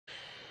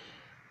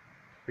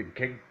Big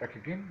Keg back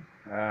again.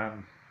 I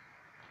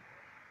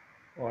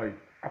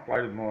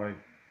uploaded my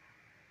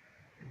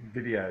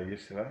video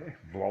yesterday,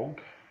 vlog.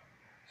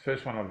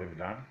 First one I've ever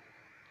done,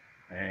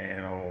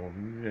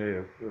 and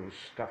yeah, it was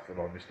stuff that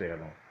I missed out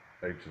on,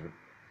 heaps of it.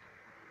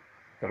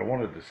 But I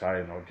wanted to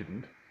say and I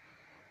didn't,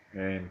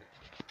 and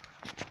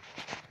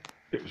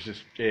it was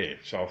just, yeah,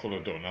 so I thought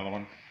I'd do another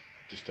one,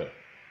 just to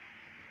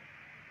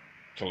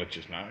let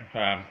you know.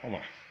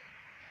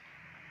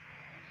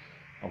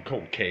 I'm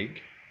called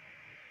Keg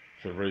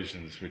for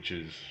reasons which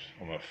is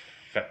I'm a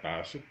fat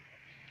bastard,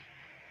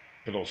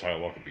 but also I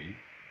like a beer.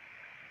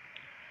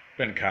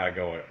 Been a car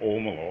guy all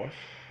my life,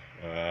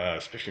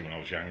 especially when I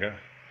was younger.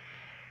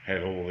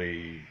 Had all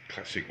the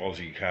classic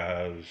Aussie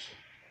cars,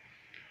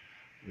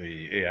 the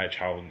E.H.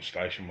 Holden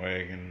station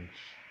wagons,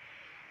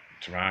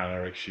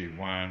 Tirana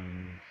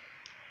XU1.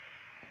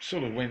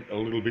 Sort of went a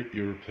little bit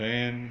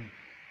European,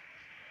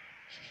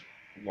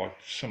 like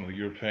some of the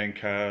European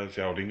cars,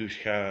 the old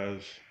English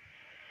cars.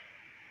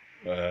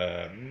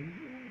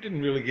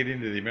 Didn't really get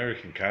into the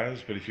American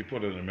cars, but if you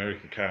put an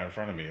American car in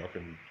front of me, I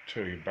can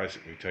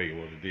basically tell you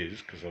what it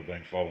is, because I've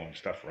been following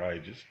stuff for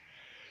ages.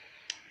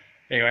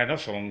 Anyway, not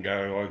so long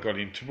ago, I got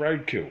into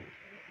roadkill,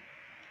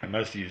 and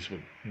most of you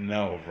would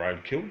know of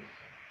roadkill,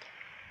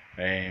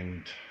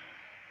 and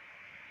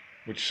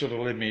which sort of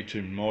led me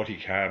to Mighty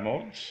Car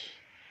Mods,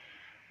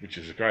 which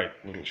is a great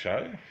little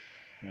show.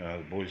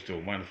 The boys do a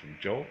wonderful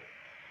job.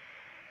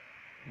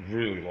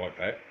 Really like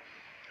that.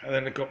 And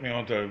then it got me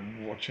onto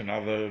watching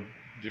other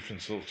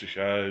different sorts of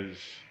shows,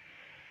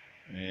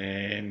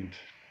 and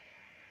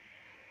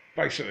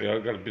basically I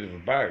got a bit of a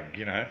bug,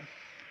 you know.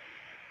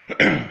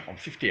 I'm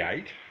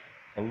 58.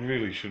 I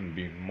really shouldn't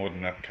be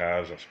modding up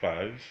cars, I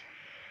suppose.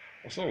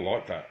 I sort of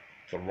like that,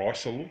 the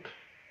ricer look.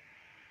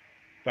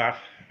 But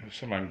if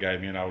someone gave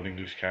me an old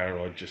English car,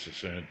 I'd just as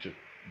soon just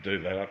do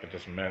that up, it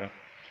doesn't matter.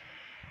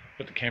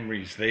 But the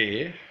Camry's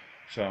there,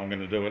 so I'm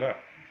going to do it up.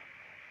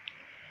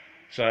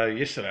 So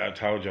yesterday I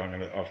told you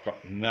I've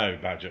got no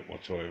budget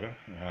whatsoever,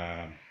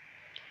 and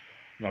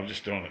I'm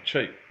just doing it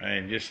cheap.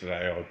 And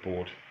yesterday I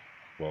bought,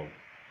 well,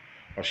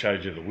 I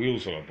showed you the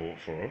wheels that I bought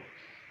for it.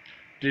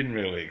 Didn't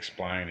really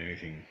explain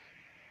anything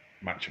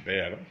much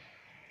about them,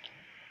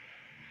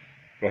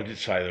 but I did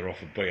say they're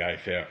off a BA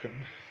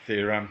Falcon.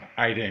 They're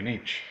 18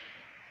 inch,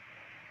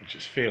 which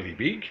is fairly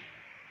big.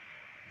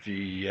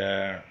 The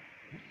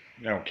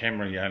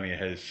Camry only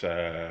has,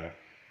 oh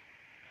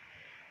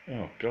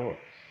God,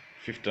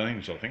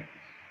 15s I think.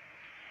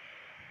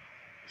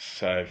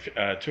 So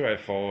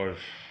 205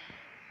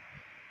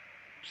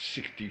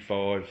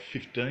 65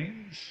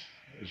 15s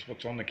is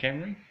what's on the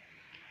Camry.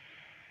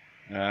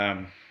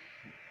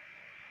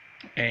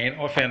 And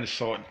I found a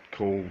site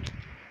called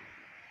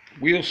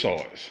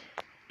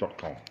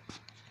wheelsize.com,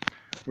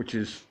 which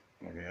is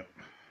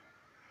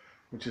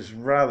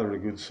rather a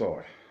good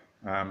site.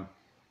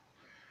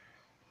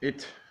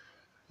 It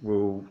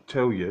will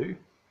tell you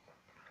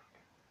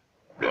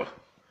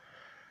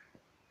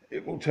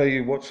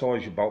what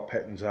size your bolt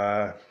patterns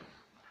are,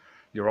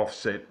 your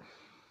offset,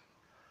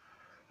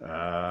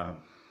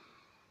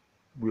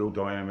 wheel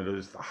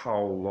diameters, the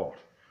whole lot.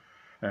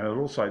 And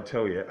it'll also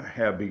tell you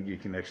how big you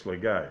can actually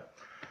go.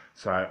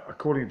 So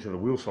according to the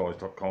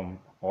wheelsize.com,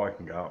 I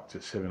can go up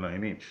to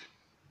 17 inch.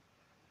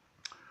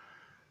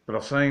 But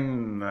I've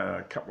seen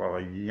a couple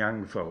of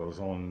young fellas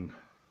on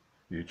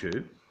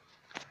YouTube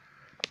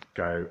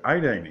go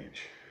 18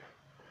 inch.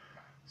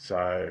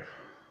 So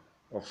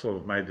I've sort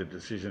of made the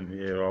decision,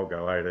 yeah, I'll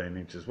go 18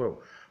 inch as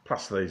well.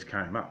 Plus these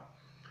came up,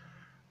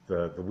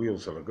 the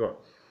wheels that I've got.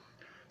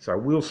 So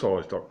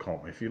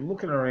wheelsize.com, if you're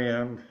looking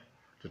around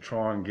to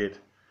try and get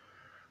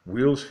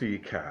wheels for your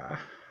car,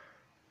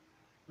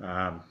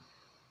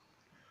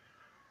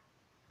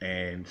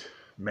 and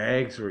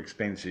mags are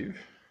expensive,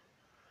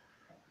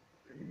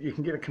 you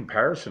can get a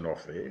comparison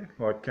off there.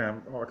 Like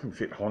I can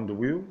fit Honda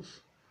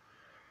wheels,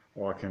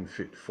 I can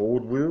fit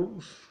Ford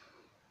wheels,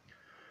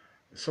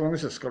 as long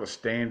as it's got a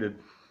standard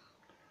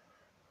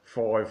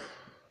 5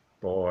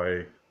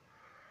 by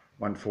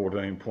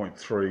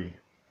 114.3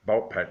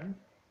 bolt pattern,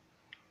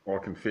 I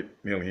can fit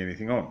nearly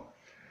anything on.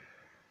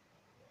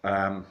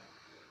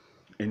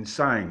 In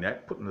saying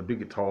that, putting the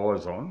bigger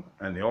tyres on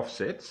and the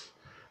offsets,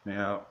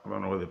 now I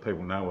don't know whether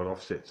people know what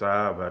offsets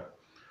are, but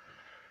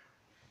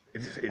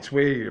it's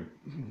where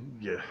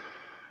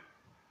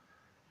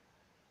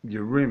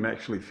your rim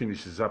actually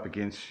finishes up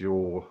against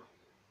your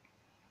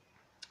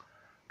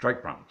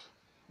brake drums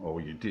or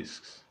your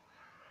discs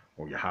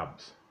or your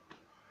hubs,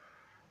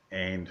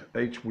 and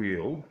each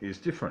wheel is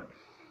different.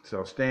 So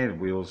a standard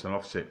wheel's an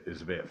offset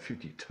is about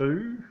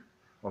 52,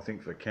 I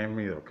think, for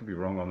Camry. I could be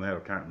wrong on that, I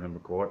can't remember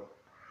quite.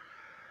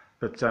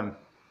 But I'm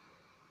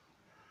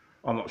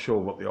not sure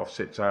what the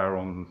offsets are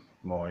on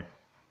my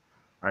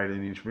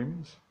 18 inch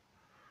rims.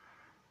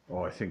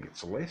 I think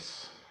it's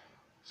less,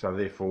 so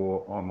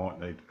therefore I might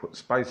need to put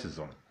spacers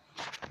on.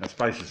 Now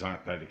spacers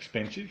aren't that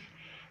expensive,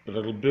 but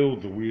it'll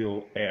build the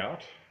wheel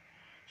out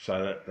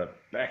so that the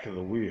back of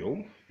the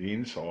wheel, the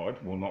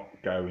inside, will not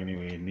go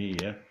anywhere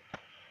near,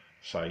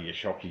 say, your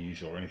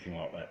shockies or anything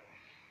like that.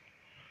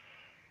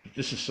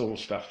 This is sort of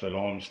stuff that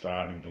I'm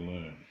starting to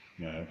learn,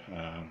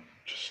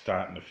 just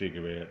starting to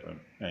figure out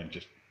and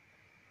just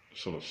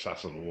sort of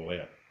suss it all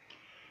out.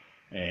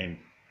 And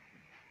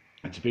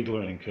it's a big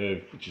learning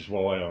curve, which is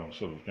why I'm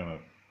sort of going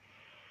to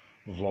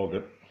vlog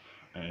it,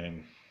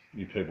 and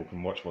you people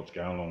can watch what's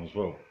going on as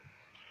well.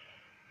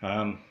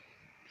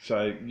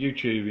 So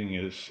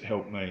YouTubing has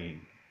helped me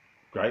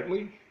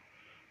greatly,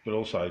 but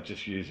also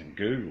just using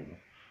Google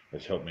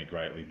has helped me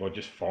greatly by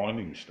just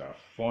finding stuff,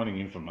 finding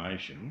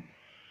information,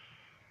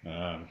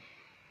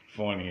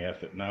 finding out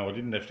that no, I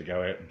didn't have to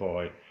go out and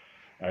buy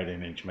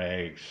 18-inch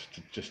mags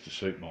just to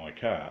suit my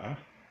car.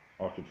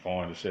 I could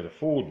find a set of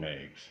Ford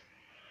mags,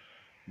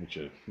 which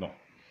are not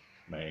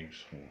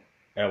mags, or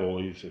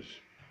alloys as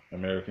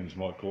Americans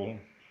might call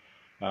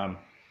them,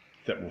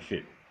 that will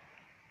fit.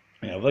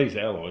 Now these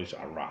alloys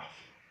are rough,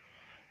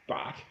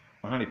 but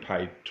I only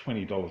paid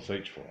 $20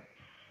 each for them,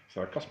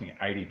 so it cost me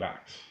 $80.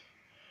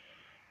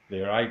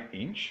 They're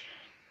 8-inch,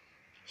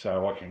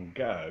 so I can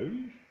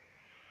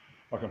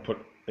put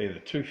either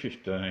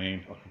 215,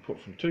 I can put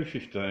from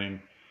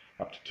 215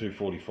 up to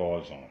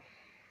 245s on it.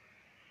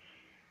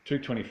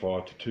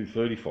 225 to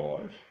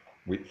 235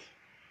 width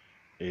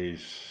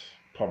is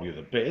probably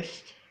the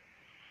best,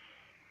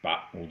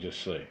 but we'll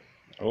just see.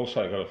 I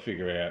also got to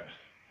figure out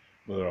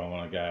whether I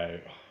want to go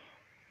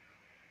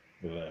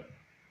with a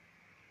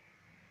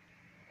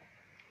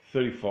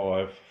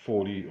 35,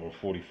 40 or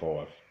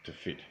 45 to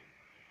fit,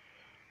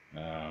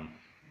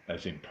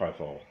 as in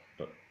profile,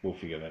 but we'll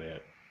figure that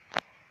out.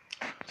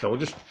 So we'll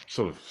just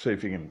sort of see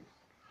if you can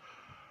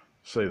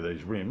see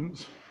these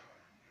rims.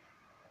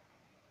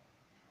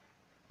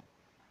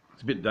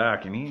 It's a bit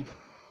dark in here.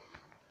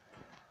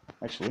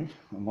 Actually,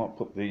 I might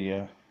put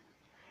the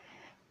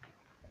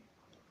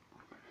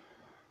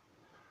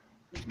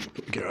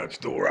garage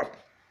door up.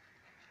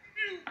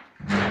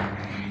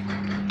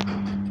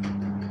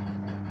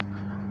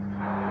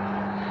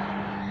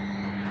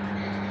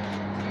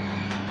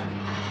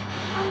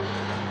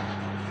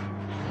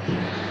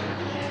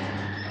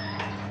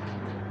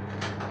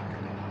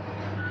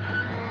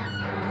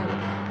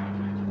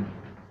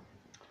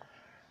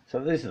 So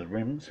these are the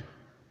rims.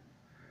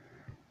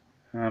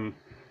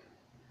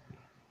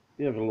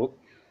 You have a look.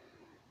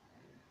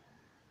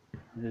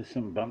 There's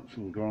some bumps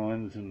and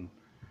grinds and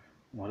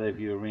what have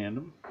you around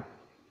them,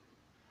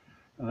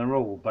 and they're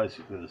all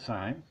basically the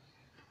same,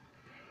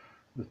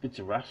 with bits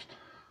of rust.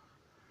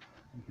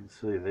 You can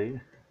see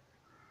there.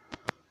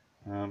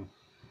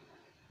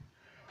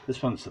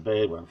 This one's the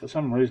bad one. For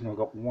some reason I've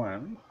got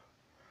one,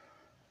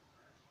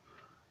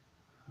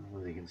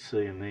 as you can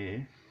see in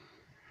there,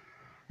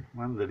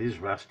 one that is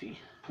rusty,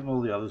 and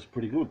all the others are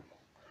pretty good.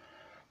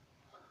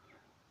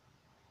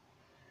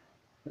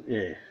 But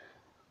yeah,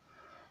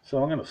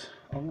 so I'm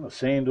gonna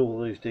sand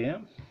all these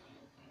down,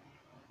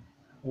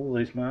 all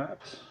these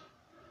marks.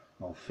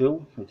 I'll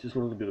fill with just a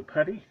little bit of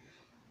putty.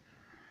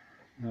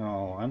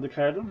 I'll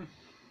undercoat them,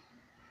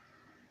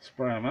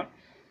 spray them up,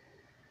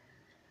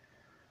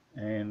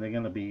 and they're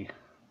going to be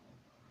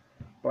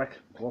black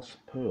gloss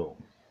pearl.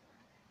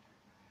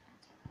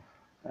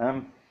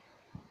 Another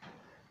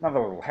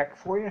little hack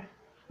for you: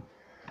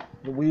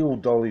 the wheel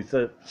dollies,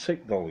 the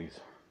seat dollies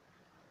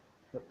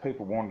that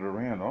people wander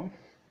around on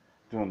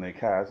doing their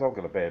cars. I've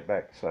got a bad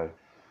back, so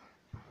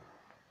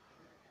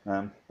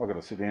I've got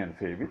to sit down a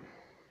fair bit.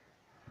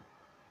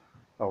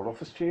 Old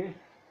office chair,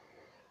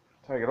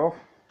 take it off,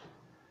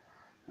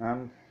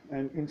 and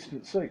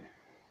instant seat.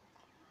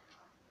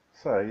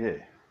 So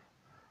yeah,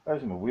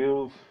 those are my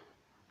wheels,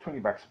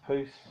 $20 a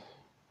piece.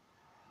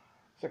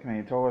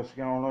 Second-hand tyres to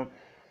go on it.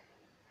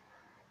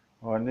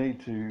 I need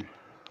to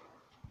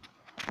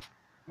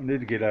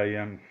get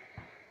a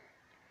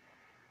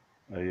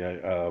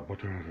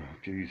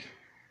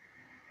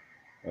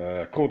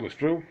cordless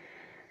drill.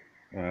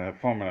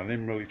 Find one of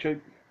them really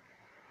cheap,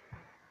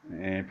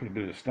 and put a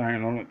bit of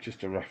stain on it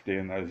just to rough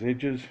down those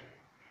edges,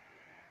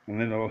 and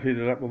then I'll hit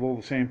it up with all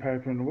the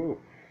sandpaper in the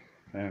world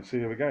and see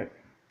how we go.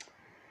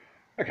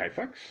 Okay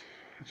folks,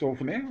 that's all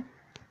for now.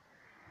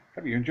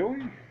 Hope you enjoy.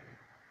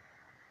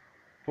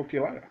 Talk to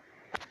you later.